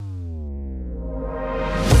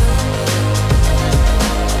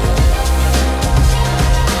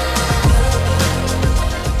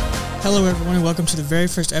Hello, everyone, and welcome to the very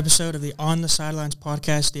first episode of the On the Sidelines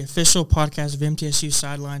podcast, the official podcast of MTSU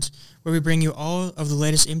Sidelines, where we bring you all of the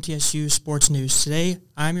latest MTSU sports news. Today,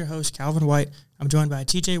 I'm your host, Calvin White. I'm joined by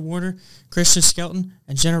TJ Warner, Christian Skelton,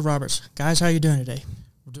 and Jenna Roberts. Guys, how are you doing today?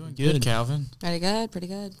 We're doing good, Calvin. Pretty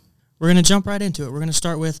good. We're going to jump right into it. We're going to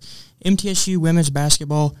start with MTSU women's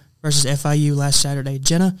basketball versus FIU last Saturday.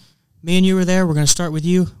 Jenna, me and you were there. We're going to start with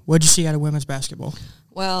you. What did you see out of women's basketball?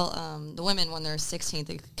 Well, the women won their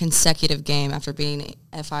 16th consecutive game after beating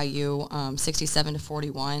FIU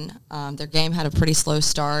 67-41. Their game had a pretty slow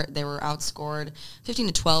start. They were outscored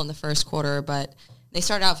 15-12 in the first quarter, but they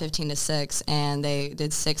started out 15-6, and they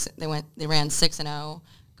ran 6-0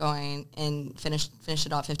 going and finished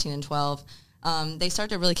it off 15-12. They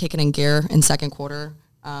started to really kick it in gear in second quarter.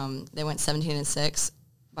 They went 17-6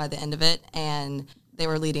 by the end of it, and they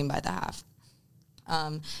were leading by the half.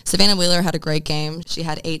 Savannah Wheeler had a great game. She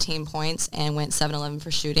had 18 points and went 7-11 for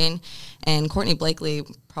shooting. And Courtney Blakely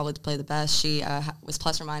probably played the best. She was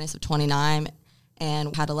plus or minus of 29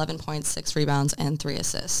 and had 11 points, 6 rebounds, and 3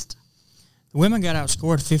 assists. The women got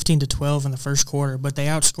outscored 15-12 in the first quarter, but they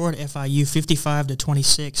outscored FIU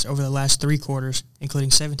 55-26 over the last 3 quarters, including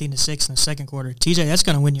 17-6 in the second quarter. TJ, that's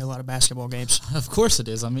going to win you a lot of basketball games. Of course it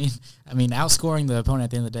is. I mean, outscoring the opponent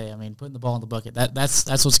at the end of the day. Putting the ball in the bucket. That's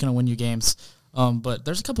what's going to win you games. But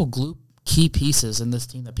there's a couple key pieces in this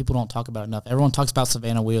team that people don't talk about enough. Everyone talks about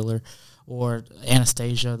Savannah Wheeler or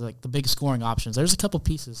Anastasia, like the big scoring options. There's a couple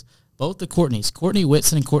pieces. Both the Courtneys, Courtney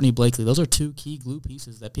Whitson and Courtney Blakely, those are 2 key glue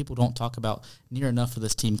pieces that people don't talk about near enough for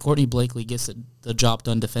this team. Courtney Blakely gets the job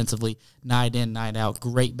done defensively, night in, night out.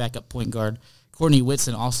 Great backup point guard. Courtney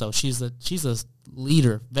Whitson also, she's a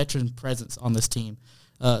leader, veteran presence on this team.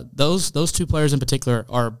 Those 2 players in particular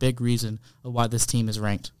are a big reason of why this team is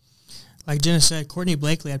ranked. Like Jenna said, Courtney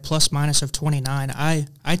Blakely had plus-minus of 29. I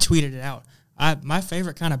tweeted it out. My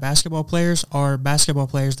favorite kind of basketball players are basketball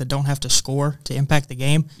players that don't have to score to impact the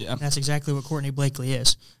game. Yeah. And that's exactly what Courtney Blakely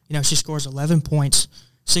is. You know, she scores 11 points,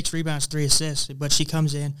 6 rebounds, 3 assists, but she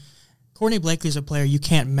comes in. Courtney Blakely is a player you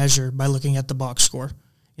can't measure by looking at the box score.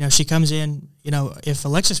 You know, she comes in, you know, if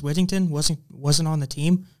Alexis Whittington wasn't on the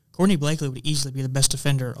team, Courtney Blakely would easily be the best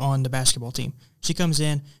defender on the basketball team. She comes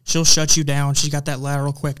in, she'll shut you down. She's got that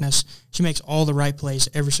lateral quickness. She makes all the right plays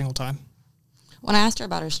every single time. When I asked her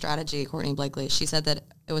about her strategy, Courtney Blakely, she said that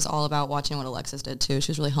it was all about watching what Alexis did too. She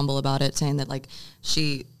was really humble about it, saying that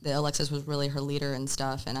that Alexis was really her leader and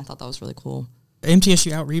stuff, and I thought that was really cool.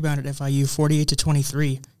 MTSU out-rebounded FIU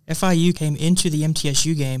 48-23. FIU came into the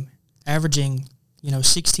MTSU game averaging,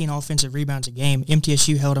 16 offensive rebounds a game.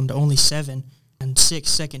 MTSU held them to only 7 and 6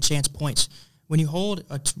 second chance points. When you hold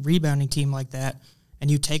a rebounding team like that and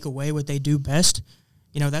you take away what they do best,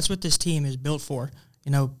 that's what this team is built for.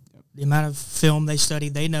 The amount of film they study,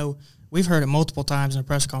 they know. We've heard it multiple times in a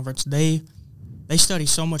press conference. They study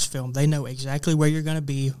so much film. They know exactly where you're going to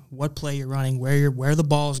be, what play you're running, where the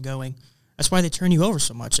ball is going. That's why they turn you over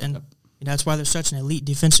so much, and that's why they're such an elite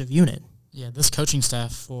defensive unit. Yeah, this coaching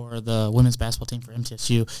staff for the women's basketball team for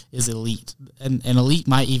MTSU is elite, and elite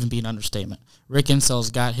might even be an understatement. Rick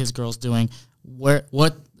Insel's got his girls doing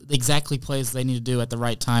what exactly plays they need to do at the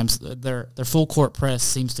right times. Their full court press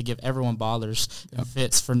seems to give everyone bothers and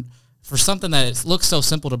fits for something that looks so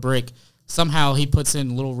simple to break. Somehow he puts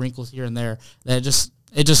in little wrinkles here and there that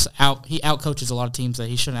he outcoaches a lot of teams that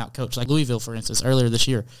he shouldn't outcoach. Like Louisville, for instance, earlier this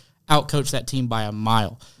year, outcoached that team by a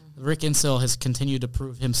mile. Rick Insell has continued to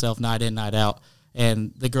prove himself night in, night out,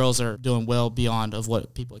 and the girls are doing well beyond of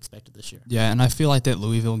what people expected this year. Yeah, and I feel like that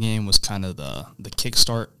Louisville game was kind of the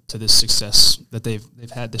kickstart to this success that they've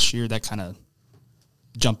had this year. That kind of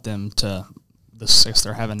jumped them to the success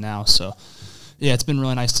they're having now. So, yeah, it's been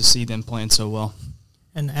really nice to see them playing so well.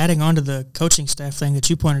 And adding on to the coaching staff thing that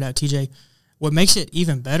you pointed out, TJ, what makes it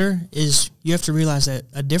even better is you have to realize that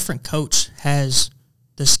a different coach has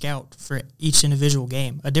the scout for each individual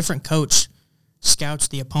game. A different coach scouts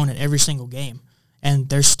the opponent every single game, and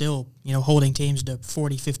they're still, holding teams to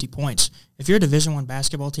 40, 50 points. If you're a Division I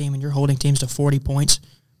basketball team and you're holding teams to 40 points,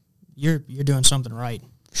 you're doing something right.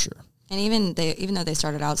 Sure. And even though they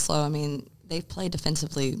started out slow, they've played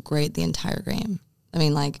defensively great the entire game.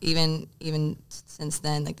 Even since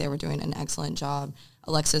then, they were doing an excellent job.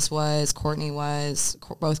 Alexis was, Courtney was,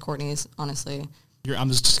 both Courtneys, honestly. I'm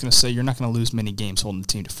just going to say you're not going to lose many games holding the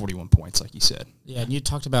team to 41 points, like you said. Yeah, and you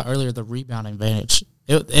talked about earlier the rebounding advantage.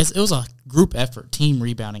 It was a group effort, team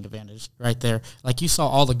rebounding advantage right there. Like you saw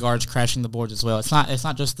all the guards crashing the boards as well. It's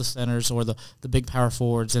not just the centers or the big power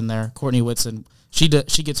forwards in there. Courtney Whitson, she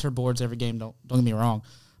gets her boards every game. Don't get me wrong.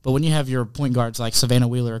 But when you have your point guards like Savannah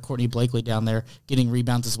Wheeler or Courtney Blakely down there getting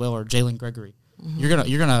rebounds as well, or Jalen Gregory, you're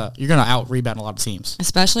gonna out rebound a lot of teams.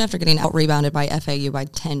 Especially after getting out rebounded by FAU by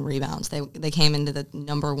 10 rebounds. They came into the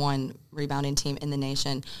number 1 rebounding team in the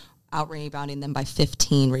nation, out rebounding them by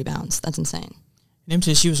 15 rebounds. That's insane. And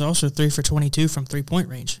MTSU was also 3 for 22 from 3-point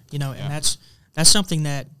range. And that's something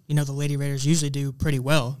that the Lady Raiders usually do pretty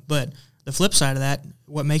well. But the flip side of that,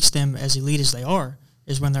 what makes them as elite as they are,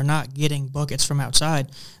 is when they're not getting buckets from outside.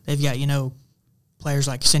 They've got players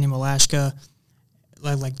like Cindy Malashka,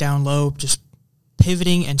 like down low, just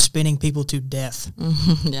pivoting and spinning people to death.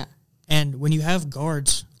 Yeah. And when you have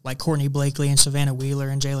guards like Courtney Blakely and Savannah Wheeler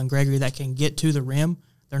and Jalen Gregory that can get to the rim,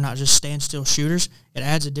 they're not just standstill shooters, it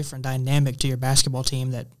adds a different dynamic to your basketball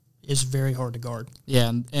team that is very hard to guard.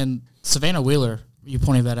 Yeah, and Savannah Wheeler, you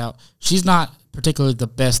pointed that out, she's not particularly the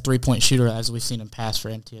best three-point shooter as we've seen in past for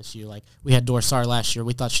MTSU. Like, we had Dorsar last year.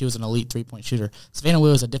 We thought she was an elite three-point shooter. Savannah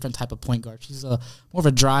Wheeler is a different type of point guard. She's more of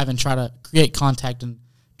a drive and try to create contact and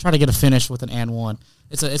try to get a finish with an and one.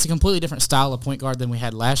 It's a completely different style of point guard than we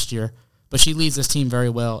had last year, but she leads this team very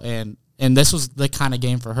well, and this was the kind of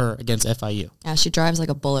game for her against FIU. Yeah, she drives like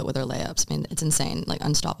a bullet with her layups. I mean, it's insane, like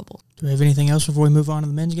unstoppable. Do we have anything else before we move on to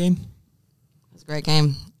the men's game? It was a great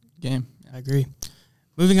game. I agree.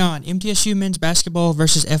 Moving on, MTSU men's basketball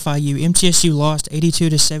versus FIU. MTSU lost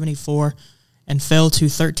 82-74 and fell to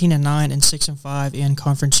 13-9 and 6-5 in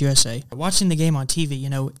Conference USA. Watching the game on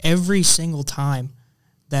TV, every single time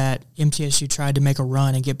that MTSU tried to make a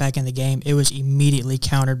run and get back in the game, it was immediately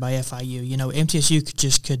countered by FIU.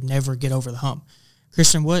 MTSU could never get over the hump.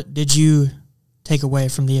 Christian, what did you take away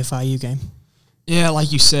from the FIU game? Yeah,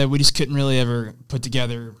 like you said, we just couldn't really ever put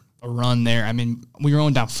together a run there. I mean, we were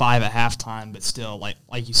only down 5 at halftime, but still,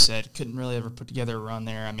 like you said, couldn't really ever put together a run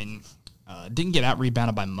there. I mean, didn't get out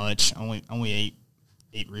rebounded by much. Only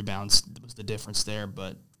eight rebounds was the difference there.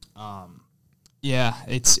 But yeah,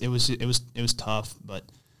 it was tough. But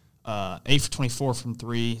 8 for 24 from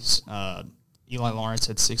threes. Eli Lawrence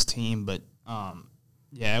had 16. But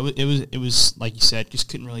yeah, it was like you said, just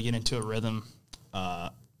couldn't really get into a rhythm.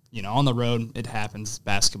 On the road, it happens,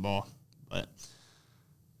 basketball, but.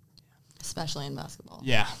 Especially in basketball.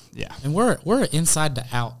 Yeah. And we're an inside to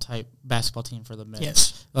out type basketball team for the men.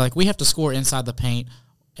 Yes. Like, we have to score inside the paint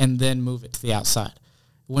and then move it to the outside.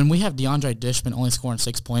 When we have DeAndre Dishman only scoring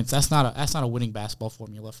 6 points, that's not a winning basketball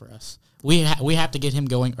formula for us. We have to get him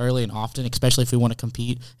going early and often, especially if we want to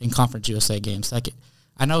compete in Conference USA games. Like,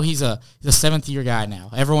 I know he's a 7th-year guy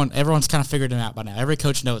now. Everyone's kind of figured him out by now. Every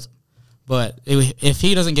coach knows him. But if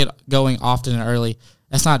he doesn't get going often and early,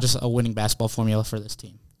 that's not just a winning basketball formula for this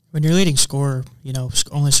team. When your leading scorer,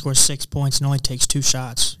 only scores 6 points and only takes 2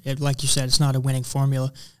 shots, like you said, it's not a winning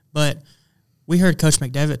formula. But we heard Coach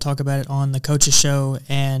McDevitt talk about it on the coaches show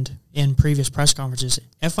and in previous press conferences.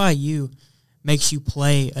 FIU makes you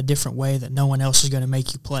play a different way that no one else is going to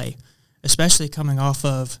make you play, especially coming off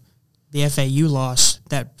of the FAU loss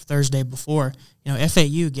that Thursday before.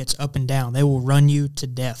 FAU gets up and down. They will run you to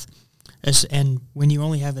death. And when you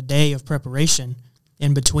only have a day of preparation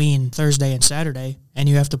in between Thursday and Saturday, and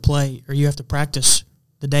you have to practice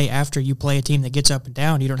the day after you play a team that gets up and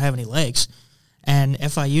down, you don't have any legs. And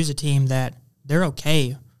FIU's a team that they're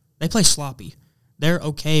okay. They play sloppy. They're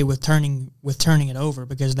okay with turning it over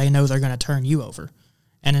because they know they're going to turn you over.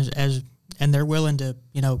 And and they're willing to,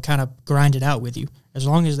 kind of grind it out with you. As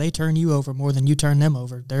long as they turn you over more than you turn them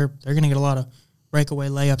over, they're going to get a lot of breakaway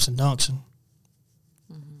layups and dunks.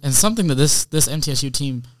 And something that this MTSU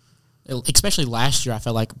team, especially last year, I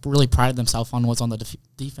felt like really prided themselves on was on the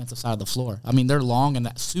defensive side of the floor. I mean, they're long and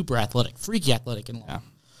that super athletic, freaky athletic and long. Yeah.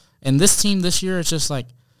 And this team this year, it's just like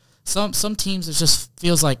some teams, it just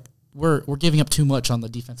feels like we're giving up too much on the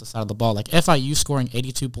defensive side of the ball. Like FIU scoring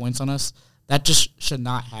 82 points on us, that just should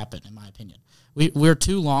not happen, in my opinion. We're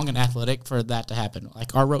too long and athletic for that to happen.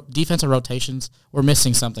 Like our defensive rotations, we're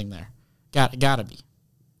missing something there. Gotta be.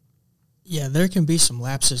 Yeah, there can be some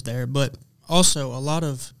lapses there, but also a lot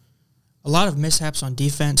of mishaps on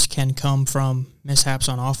defense can come from mishaps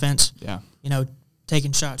on offense. Yeah.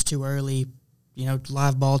 Taking shots too early,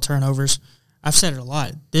 live ball turnovers. I've said it a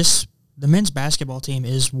lot. The men's basketball team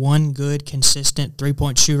is one good, consistent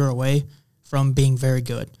three-point shooter away from being very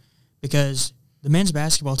good because the men's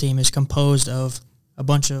basketball team is composed of a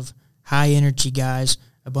bunch of high-energy guys,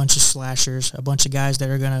 a bunch of slashers, a bunch of guys that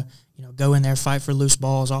are going to, go in there, fight for loose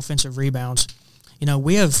balls, offensive rebounds.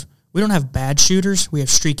 We don't have bad shooters. We have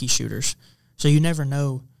streaky shooters. So you never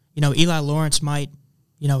know. Eli Lawrence might,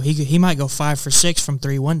 he might go 5 for 6 from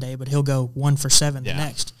 3 one day, but he'll go 1 for 7 the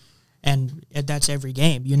next. And that's every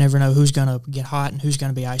game. You never know who's going to get hot and who's going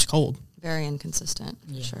to be ice cold. Very inconsistent,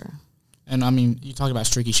 sure. And, I mean, you talk about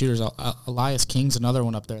streaky shooters. Elias King's another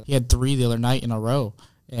one up there. He had 3 the other night in a row.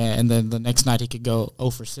 and then the next night he could go 0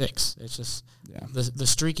 for 6. It's just the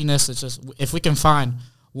streakiness. It's just if we can find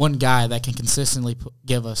one guy that can consistently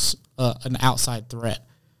give us an outside threat,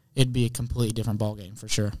 it'd be a completely different ball game for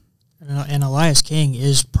sure. And Elias King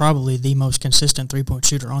is probably the most consistent three-point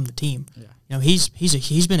shooter on the team. Yeah. You know, he's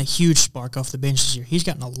been a huge spark off the bench this year. He's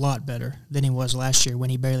gotten a lot better than he was last year when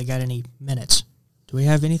he barely got any minutes. Do we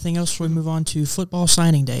have anything else before we move on to football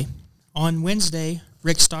signing day? On Wednesday,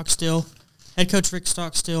 head coach Rick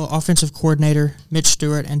Stockstill, offensive coordinator Mitch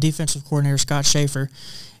Stewart, and defensive coordinator Scott Schaefer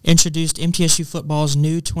introduced MTSU football's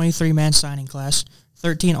new 23-man signing class,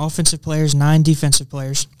 13 offensive players, 9 defensive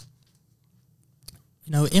players.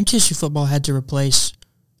 You know, MTSU football had to replace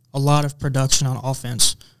a lot of production on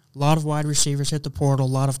offense. A lot of wide receivers hit the portal. A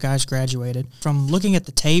lot of guys graduated. From looking at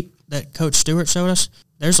the tape that Coach Stewart showed us,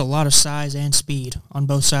 there's a lot of size and speed on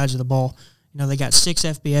both sides of the ball. You know, they got 6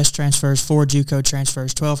 FBS transfers, 4 JUCO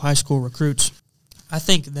transfers, 12 high school recruits. I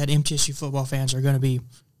think that MTSU football fans are going to be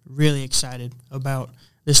really excited about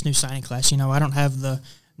this new signing class. You know, I don't have the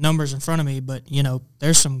numbers in front of me, but, you know,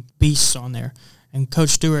 there's some beasts on there. And Coach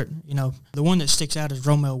Stewart, you know, the one that sticks out is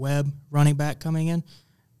Romeo Webb, running back coming in.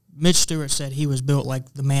 Mitch Stewart said he was built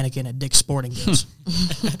like the mannequin at Dick's Sporting Goods.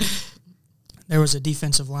 There was a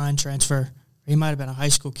defensive line transfer. He might have been a high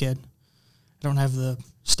school kid. I don't have the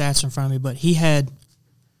stats in front of me, but he had,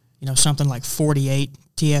 you know, something like 48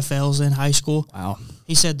 TFLs in high school. Wow.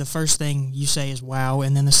 He said the first thing you say is wow,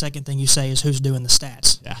 and then the second thing you say is who's doing the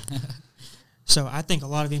stats. Yeah. So I think a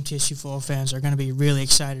lot of MTSU football fans are going to be really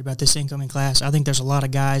excited about this incoming class. I think there's a lot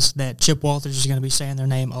of guys that Chip Walters is going to be saying their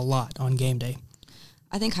name a lot on game day.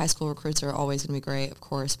 I think high school recruits are always going to be great, of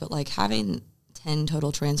course, but like having 10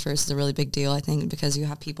 total transfers is a really big deal, I think, because you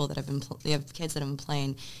have people that have been, you have kids that have been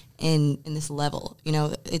playing in this level. You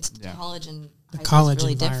know, it's college and high school is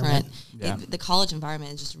really different. Yeah. The college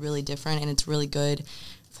environment is just really different, and it's really good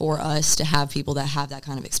for us to have people that have that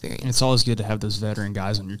kind of experience. And it's always good to have those veteran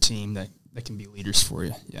guys on your team that can be leaders for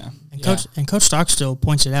you. Yeah. And Coach Stockstill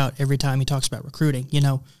points it out every time he talks about recruiting. You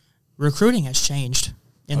know, recruiting has changed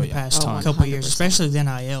in the past couple of years, especially the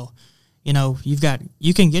NIL. You know, you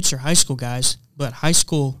can get your high school guys, but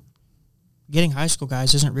getting high school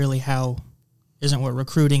guys isn't what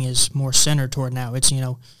recruiting is more centered toward now. It's, you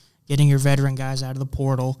know, getting your veteran guys out of the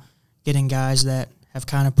portal, getting guys that have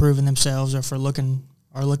kind of proven themselves or are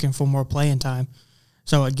looking for more playing time.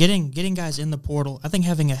 So getting guys in the portal, I think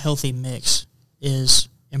having a healthy mix is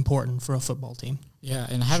important for a football team. Yeah,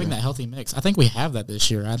 and having that healthy mix, I think we have that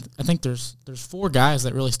this year. I think there's 4 guys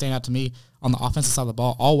that really stand out to me on the offensive side of the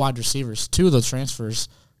ball, all wide receivers. 2 of those transfers,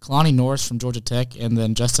 Kalani Norris from Georgia Tech and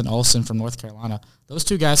then Justin Olson from North Carolina. Those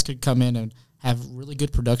 2 guys could come in and have really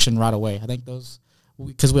good production right away. I think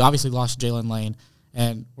because we obviously lost Jalen Lane,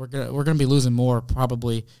 and we're gonna be losing more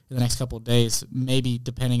probably in the next couple of days, maybe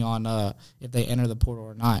depending on if they enter the portal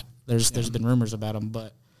or not. There's been rumors about them,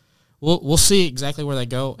 but we'll see exactly where they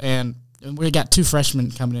go. And we got 2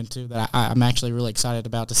 freshmen coming in too that I'm actually really excited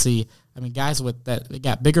about to see. I mean, guys they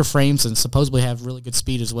got bigger frames and supposedly have really good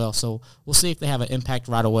speed as well. So we'll see if they have an impact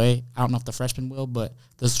right away. I don't know if the freshmen will, but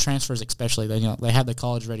those transfers especially, they have the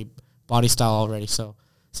college ready body style already. So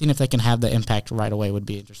seeing if they can have the impact right away would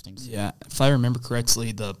be interesting. Yeah, if I remember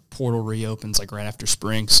correctly, the portal reopens like right after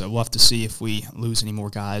spring, so we'll have to see if we lose any more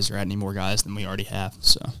guys or add any more guys than we already have.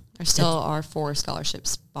 So there still are 4 scholarship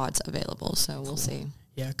spots available, so we'll see.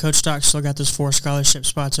 Yeah, Coach Stock still got those 4 scholarship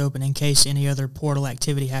spots open in case any other portal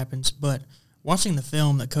activity happens. But watching the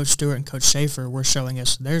film that Coach Stewart and Coach Schaefer were showing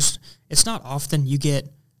us, it's not often you get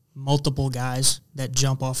multiple guys that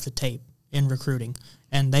jump off the tape in recruiting,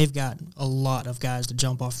 and they've got a lot of guys to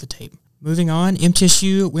jump off the tape. Moving on,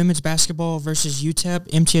 MTSU women's basketball versus UTEP.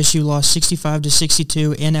 MTSU lost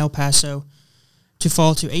 65-62 in El Paso to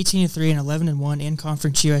fall to 18-3 and 11-1 in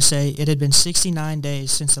Conference USA. It had been 69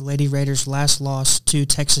 days since the Lady Raiders last lost to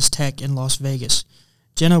Texas Tech in Las Vegas.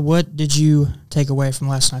 Jenna, what did you take away from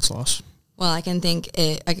last night's loss? Well, I think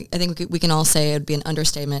we can all say it would be an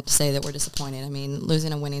understatement to say that we're disappointed. I mean,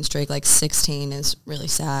 losing a winning streak like 16 is really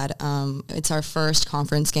sad. It's our first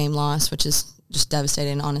conference game loss, which is just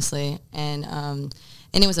devastating, honestly. And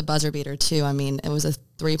it was a buzzer beater, too. I mean, it was a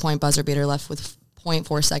 3-point buzzer beater left with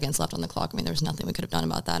 0.4 seconds left on the clock. I mean, there was nothing we could have done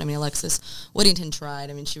about that. I mean, Alexis Whittington tried.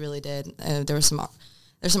 I mean, she really did. There's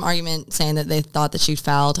some argument saying that they thought that she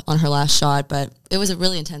fouled on her last shot, but it was a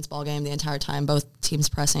really intense ball game the entire time, both teams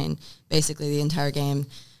pressing basically the entire game.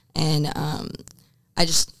 And I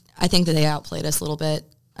think that they outplayed us a little bit.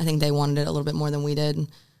 I think they wanted it a little bit more than we did.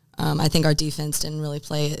 I think our defense didn't really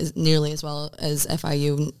play nearly as well as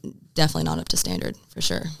FIU. Definitely not up to standard, for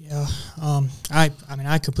sure. Yeah,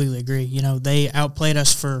 I completely agree. You know, they outplayed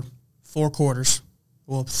us for 4 quarters,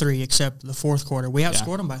 Well, 3 except the fourth quarter. We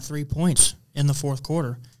outscored them by 3 points in the fourth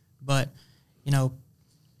quarter. But,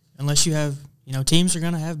 unless you have, teams are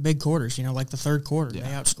going to have big quarters, like the third quarter. Yeah, they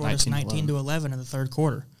outscored us 19-11 in the third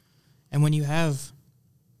quarter. And when you have,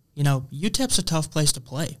 UTEP's a tough place to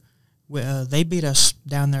play. They beat us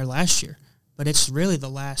down there last year. But it's really the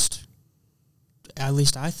last, at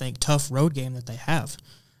least I think, tough road game that they have.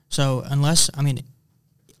 So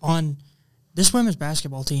on this women's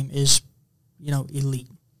basketball team is, elite.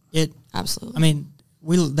 Absolutely.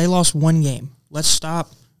 They lost one game. Let's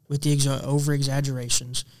stop with the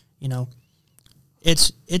over-exaggerations.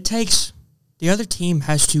 It takes – the other team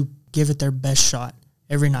has to give it their best shot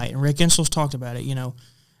every night. And Rick Insel's talked about it,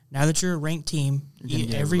 Now that you're a ranked team,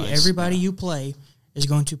 everybody you play is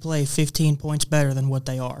going to play 15 points better than what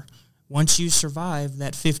they are. Once you survive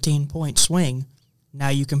that 15-point swing, now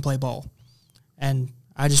you can play ball. And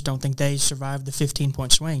I just don't think they survived the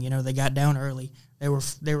 15-point swing. They got down early. They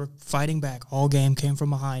were fighting back all game, came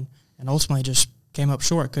from behind, and ultimately just came up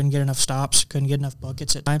short. Couldn't get enough stops, couldn't get enough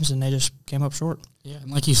buckets at times, and they just came up short. Yeah,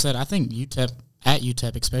 and like you said, I think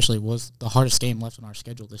UTEP especially was the hardest game left on our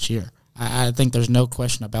schedule this year. I think there's no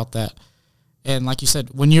question about that. And like you said,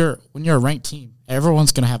 when you're a ranked team,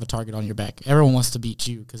 everyone's going to have a target on your back. Everyone wants to beat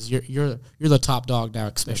you because you're the top dog now,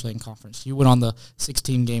 especially in conference. You went on the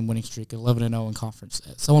 16-game winning streak, 11-0 in conference.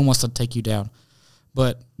 Someone wants to take you down.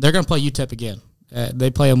 But they're going to play UTEP again.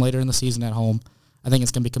 They play them later in the season at home. I think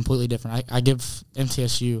it's going to be completely different. I give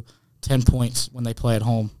MTSU 10 points when they play at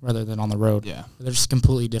home rather than on the road. Yeah. They're just a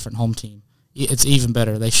completely different home team. It's even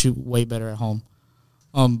better. They shoot way better at home.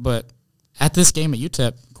 But at this game at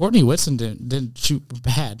UTEP, Courtney Whitson didn't shoot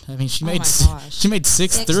bad. She made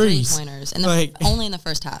 6 threes. 3-pointers only in the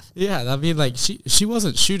first half. Yeah, she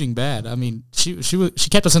wasn't shooting bad. She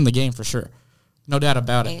kept us in the game for sure. No doubt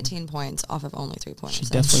about it. 18 points off of only 3-pointers. She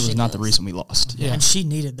definitely was not the reason we lost. Yeah, and she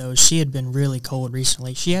needed those. She had been really cold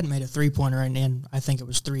recently. She hadn't made a 3-pointer in I think it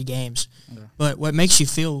was 3 games. Okay. But what makes you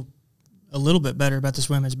feel a little bit better about this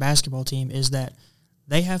women's basketball team is that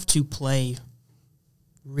they have to play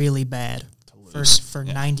really bad for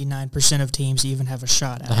 99% of teams to even have a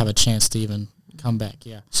shot at to have a chance to even come back,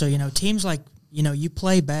 yeah. So, teams like, you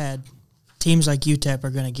play bad, teams like UTEP are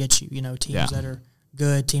going to get you, teams that are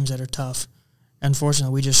good, teams that are tough.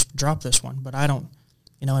 Unfortunately, we just dropped this one, but I don't,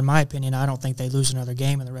 in my opinion, I don't think they lose another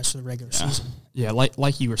game in the rest of the regular season. Yeah,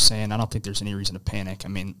 like you were saying, I don't think there's any reason to panic.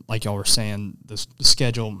 Like y'all were saying, the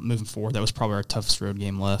schedule moving forward, that was probably our toughest road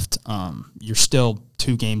game left. You're still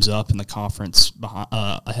 2 games up in the conference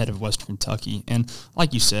ahead of Western Kentucky. And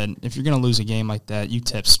like you said, if you're going to lose a game like that,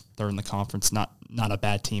 UTEP's third in the conference, not a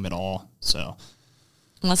bad team at all. So.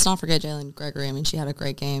 And let's not forget Jalen Gregory. She had a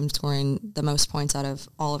great game, scoring the most points out of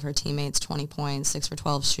all of her teammates, 20 points, 6 for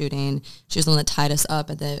 12 shooting. She was the one that tied us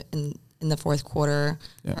up in the fourth quarter.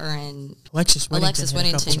 Yeah. Her and Alexis Whittington,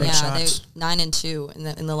 they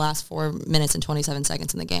 9-2 in the last 4 minutes and 27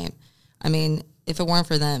 seconds in the game. If it weren't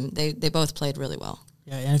for them, they both played really well.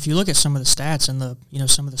 Yeah, and if you look at some of the stats and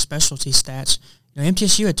some of the specialty stats,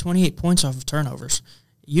 MTSU had 28 points off of turnovers.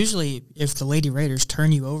 Usually, if the Lady Raiders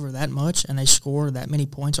turn you over that much and they score that many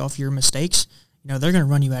points off your mistakes, they're going to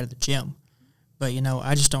run you out of the gym. But,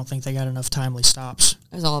 I just don't think they got enough timely stops.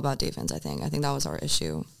 It was all about defense, I think. I think that was our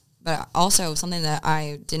issue. But also, something that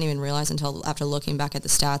I didn't even realize until after looking back at the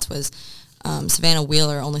stats was Savannah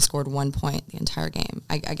Wheeler only scored 1 point the entire game.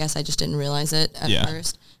 I guess I just didn't realize it at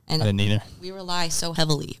first. And I didn't either. We rely so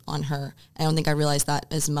heavily on her. I don't think I realized that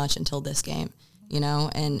as much until this game,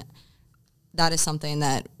 and that is something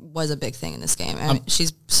that was a big thing in this game.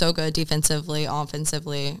 She's so good defensively,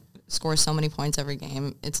 offensively, scores so many points every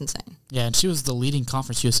game. It's insane. Yeah, and she was the leading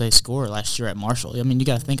Conference USA scorer last year at Marshall. You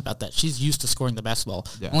got to think about that. She's used to scoring the basketball.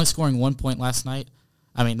 Yeah. Only scoring 1 point last night.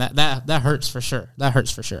 That hurts for sure. That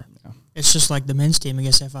hurts for sure. Yeah. It's just like the men's team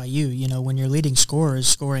against FIU. When your leading scorer is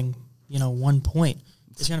scoring, 1 point,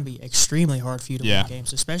 it's going to be extremely hard for you to win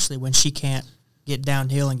games, especially when she can't get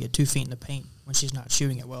downhill and get 2 feet in the paint when she's not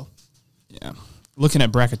shooting it well. Yeah. Looking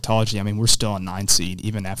at bracketology, we're still a 9 seed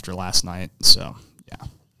even after last night. So, yeah.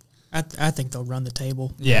 I think they'll run the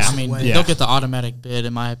table. Yeah. They'll get the automatic bid,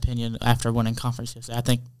 in my opinion, after winning conference yesterday. I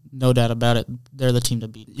think, no doubt about it, they're the team to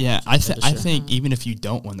beat. Yeah, I think even if you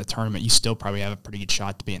don't win the tournament, you still probably have a pretty good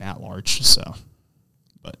shot to be an at-large. So,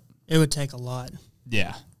 but it would take a lot.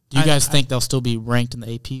 Yeah. Do you guys think they'll still be ranked in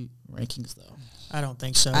the AP rankings, though? I don't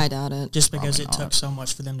think so. I doubt it. Just because it took so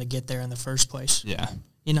much for them to get there in the first place. Yeah.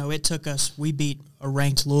 It took us, we beat a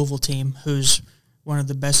ranked Louisville team who's one of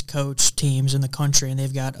the best coached teams in the country, and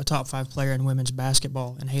they've got a top 5 player in women's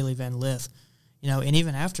basketball in Haley Van Lith. And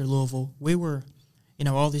even after Louisville, we were,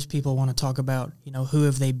 all these people want to talk about, who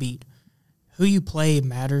have they beat. who you play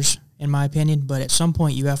matters, in my opinion, but at some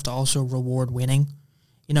point you have to also reward winning.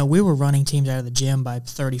 You know, we were running teams out of the gym by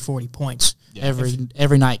 30, 40 points. Yeah,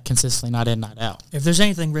 every night consistently, night in, night out. If there's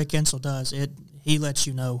anything Rick Gensel does, he lets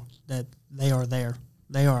you know that they are there.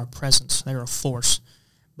 They are a presence. They are a force.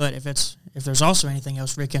 But if there's also anything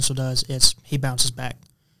else Rick Gensel does, it's he bounces back.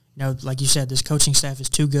 You know, like you said, this coaching staff is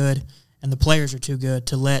too good and the players are too good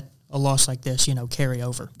to let a loss like this, you know, carry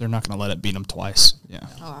over. They're not going to let it beat them twice. Yeah.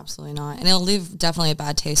 Oh, absolutely not. And it'll leave definitely a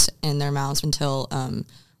bad taste in their mouths until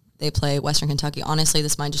they play Western Kentucky. Honestly,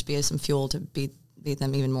 this might just be some fuel to beat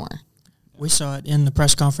them even more. We saw it in the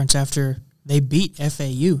press conference after they beat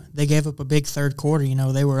FAU. They gave up a big third quarter. You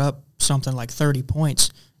know, they were up something like 30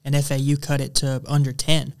 points, and FAU cut it to under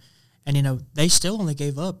 10. And, you know, they still only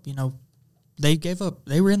gave up, you know, they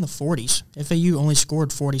were in the 40s. FAU only scored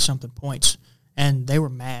 40-something points, and they were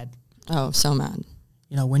mad. Oh, so mad.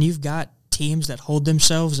 You know, when you've got teams that hold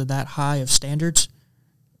themselves at that high of standards,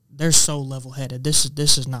 they're so level-headed. This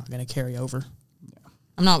is not going to carry over. Yeah.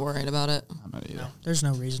 I'm not worried about it. I'm not either. No, there's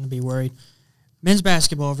no reason to be worried. Men's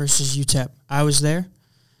basketball versus UTEP. I was there.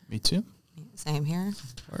 Me too. Same here.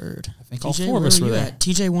 Word. I think TJ, all four of us were there.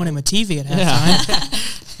 TJ won him a TV at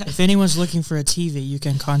halftime. If anyone's looking for a TV, you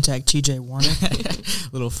can contact TJ Warner.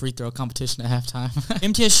 Little free throw competition at halftime.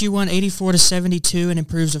 MTSU won 84-72 and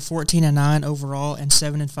improves to 14-9 overall and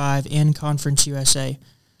 7-5 in Conference USA.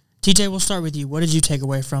 TJ, we'll start with you. What did you take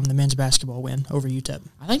away from the men's basketball win over UTEP?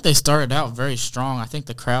 I think they started out very strong. I think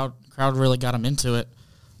the crowd really got them into it.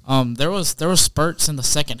 There was spurts in the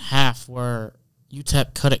second half where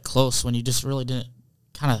UTEP cut it close when you just really didn't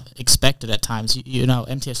kind of expect it at times. You know,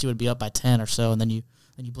 MTSU would be up by 10 or so, and then you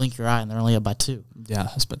blink your eye and they're only up by 2. Yeah,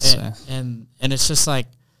 I was about to say. And it's just like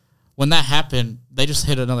when that happened, they just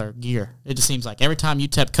hit another gear. It just seems like every time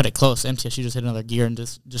UTEP cut it close, MTSU just hit another gear and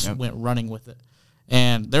just went running with it.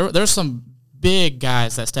 And there's some big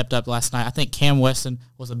guys that stepped up last night. I think Cam Weston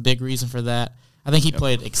was a big reason for that. I think he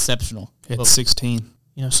played exceptional. Hit 16.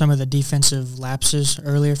 You know, some of the defensive lapses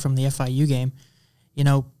earlier from the FIU game. You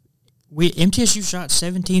know, MTSU shot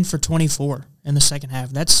 17 for 24 in the second half.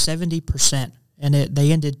 That's 70%. And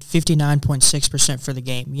they ended 59.6% for the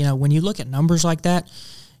game. You know, when you look at numbers like that,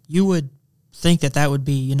 you would think that would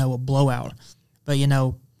be, you know, a blowout. But, you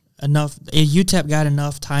know, UTEP got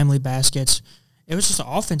enough timely baskets. It was just an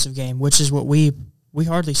offensive game, which is what we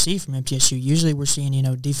hardly see from MTSU. Usually we're seeing, you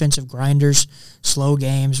know, defensive grinders, slow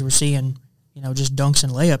games. We're seeing, you know, just dunks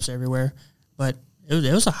and layups everywhere. But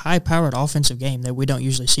it was a high-powered offensive game that we don't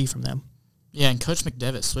usually see from them. Yeah, and Coach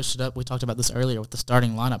McDevitt switched it up. We talked about this earlier with the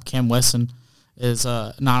starting lineup. Cam Weston is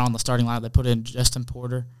not on the starting lineup. They put in Justin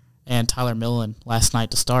Porter and Tyler Millen last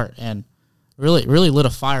night to start, and really lit a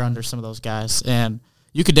fire under some of those guys. And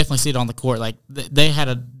you could definitely see it on the court. Like they had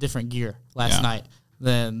a different gear last night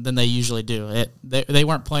than they usually do. They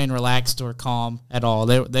weren't playing relaxed or calm at all.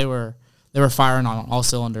 They were firing on all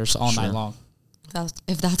cylinders all night long.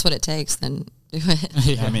 If that's what it takes, then do it.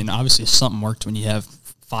 Yeah. I mean, obviously something worked when you have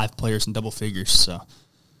 5 players in double figures. So.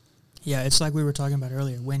 Yeah, it's like we were talking about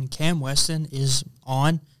earlier. When Cam Weston is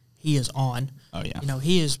on, he is on. Oh yeah. You know,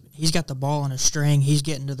 he's got the ball on a string. He's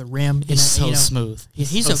getting to the rim. He's so smooth.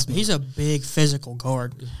 He's a big physical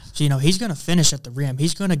guard. So, you know, he's going to finish at the rim.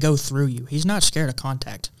 He's going to go through you. He's not scared of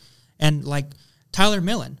contact. And like Tyler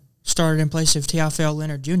Millen started in place of Teofel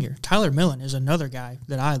Leonard Jr. Tyler Millen is another guy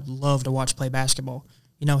that I love to watch play basketball.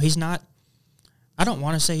 You know, I don't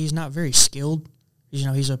want to say he's not very skilled. You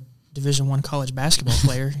know, he's a Division I college basketball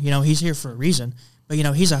player. You know, he's here for a reason. But, you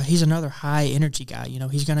know, he's another high-energy guy. You know,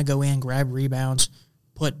 he's going to go in, grab rebounds,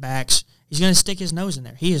 put backs. He's going to stick his nose in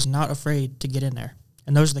there. He is not afraid to get in there.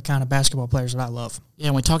 And those are the kind of basketball players that I love. Yeah,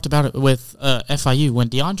 and we talked about it with FIU. When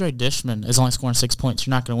DeAndre Dishman is only scoring 6 points,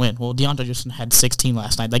 you're not going to win. Well, DeAndre Dishman had 16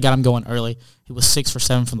 last night. They got him going early. He was 6 for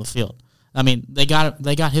 7 from the field. I mean, they got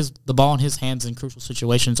the ball in his hands in crucial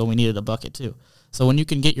situations when we needed a bucket too. So when you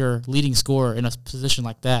can get your leading scorer in a position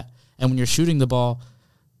like that, and when you're shooting the ball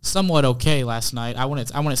somewhat okay last night, I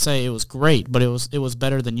wouldn't say it was great, but it was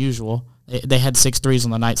better than usual. They had 6 threes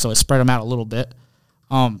on the night, so it spread them out a little bit.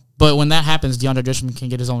 But when that happens, DeAndre Dishman can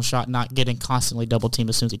get his own shot, not getting constantly double teamed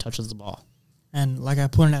as soon as he touches the ball. And like I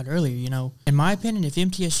pointed out earlier, you know, in my opinion, if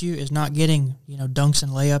MTSU is not getting, you know, dunks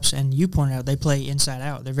and layups, and you pointed out they play inside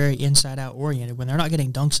out, they're very inside out oriented. When they're not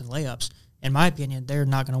getting dunks and layups, in my opinion, they're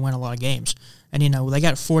not going to win a lot of games. And, you know, they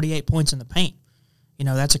got 48 points in the paint. You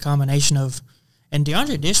know, that's a combination of – and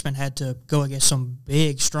DeAndre Dishman had to go against some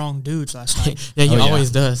big, strong dudes last night. Yeah, he always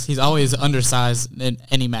does. He's always undersized in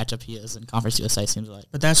any matchup he is in Conference USA, seems like.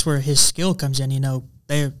 But that's where his skill comes in. You know,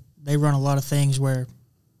 they run a lot of things where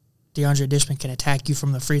DeAndre Dishman can attack you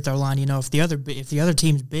from the free throw line. If the other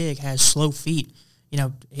team's big has slow feet,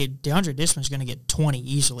 DeAndre Dishman's going to get 20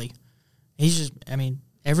 easily. He's just,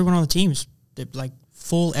 everyone on the team's like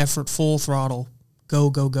full effort, full throttle,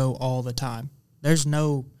 go all the time. They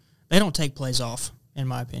don't take plays off, in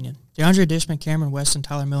my opinion. DeAndre Dishman, Cameron Weston,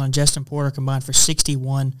 Tyler Miller, and Justin Porter combined for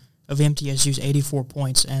 61 of MTSU's 84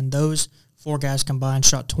 points, and those 4 guys combined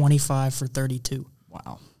shot 25 for 32.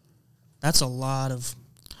 Wow. That's a lot of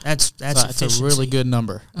that's a really good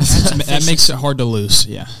number. That makes it hard to lose.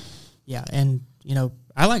 Yeah. Yeah, and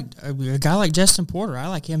I like a guy like Justin Porter. I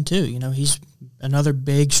like him too. He's another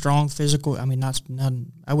big, strong, physical.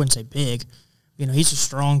 I wouldn't say big. He's a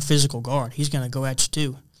strong physical guard. He's going to go at you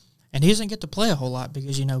too, and he doesn't get to play a whole lot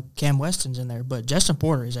because Cam Weston's in there. But Justin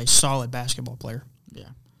Porter is a solid basketball player. Yeah,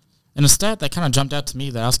 and a stat that kind of jumped out to me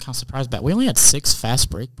that I was kind of surprised about. We only had 6 fast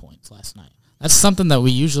break points last night. That's something that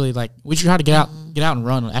we usually like. We try to get out and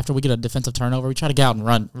run after we get a defensive turnover. We try to get out and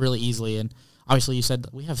run really easily. And obviously, you said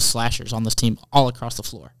we have slashers on this team all across the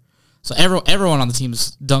floor, so everyone on the team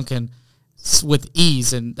is dunking with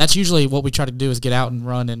ease. And that's usually what we try to do is get out and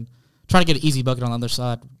run and try to get an easy bucket on the other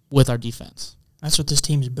side with our defense. That's what this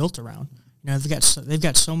team is built around. They've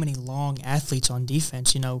got so many long athletes on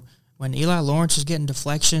defense. When Eli Lawrence is getting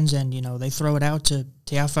deflections and they throw it out to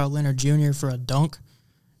Teofilo Leonard Jr. for a dunk,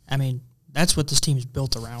 that's what this team is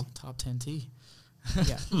built around. Top 10 T.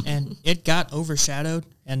 Yeah, and it got overshadowed,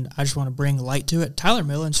 and I just want to bring light to it. Tyler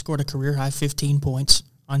Millen scored a career-high 15 points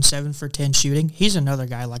on 7 for 10 shooting. He's another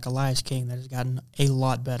guy like Elias King that has gotten a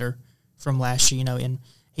lot better from last year, and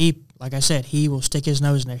he, like I said, he will stick his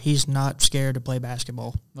nose in there. He's not scared to play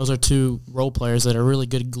basketball. Those are 2 role players that are really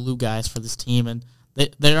good glue guys for this team, and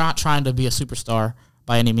they're not trying to be a superstar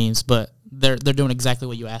by any means, but they're doing exactly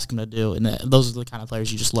what you ask them to do, and those are the kind of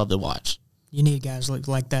players you just love to watch. You need guys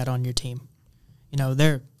like that on your team.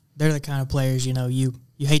 They're the kind of players, you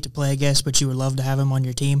hate to play, I guess, but you would love to have them on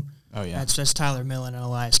your team. Oh, yeah. That's Tyler Millen and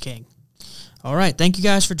Elias King. All right, thank you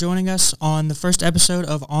guys for joining us on the first episode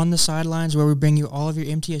of On the Sidelines, where we bring you all of your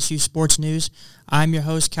MTSU sports news. I'm your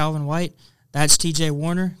host, Calvin White. That's TJ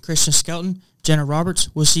Warner, Christian Skelton, Jenna Roberts.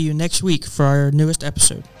 We'll see you next week for our newest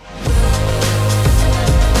episode.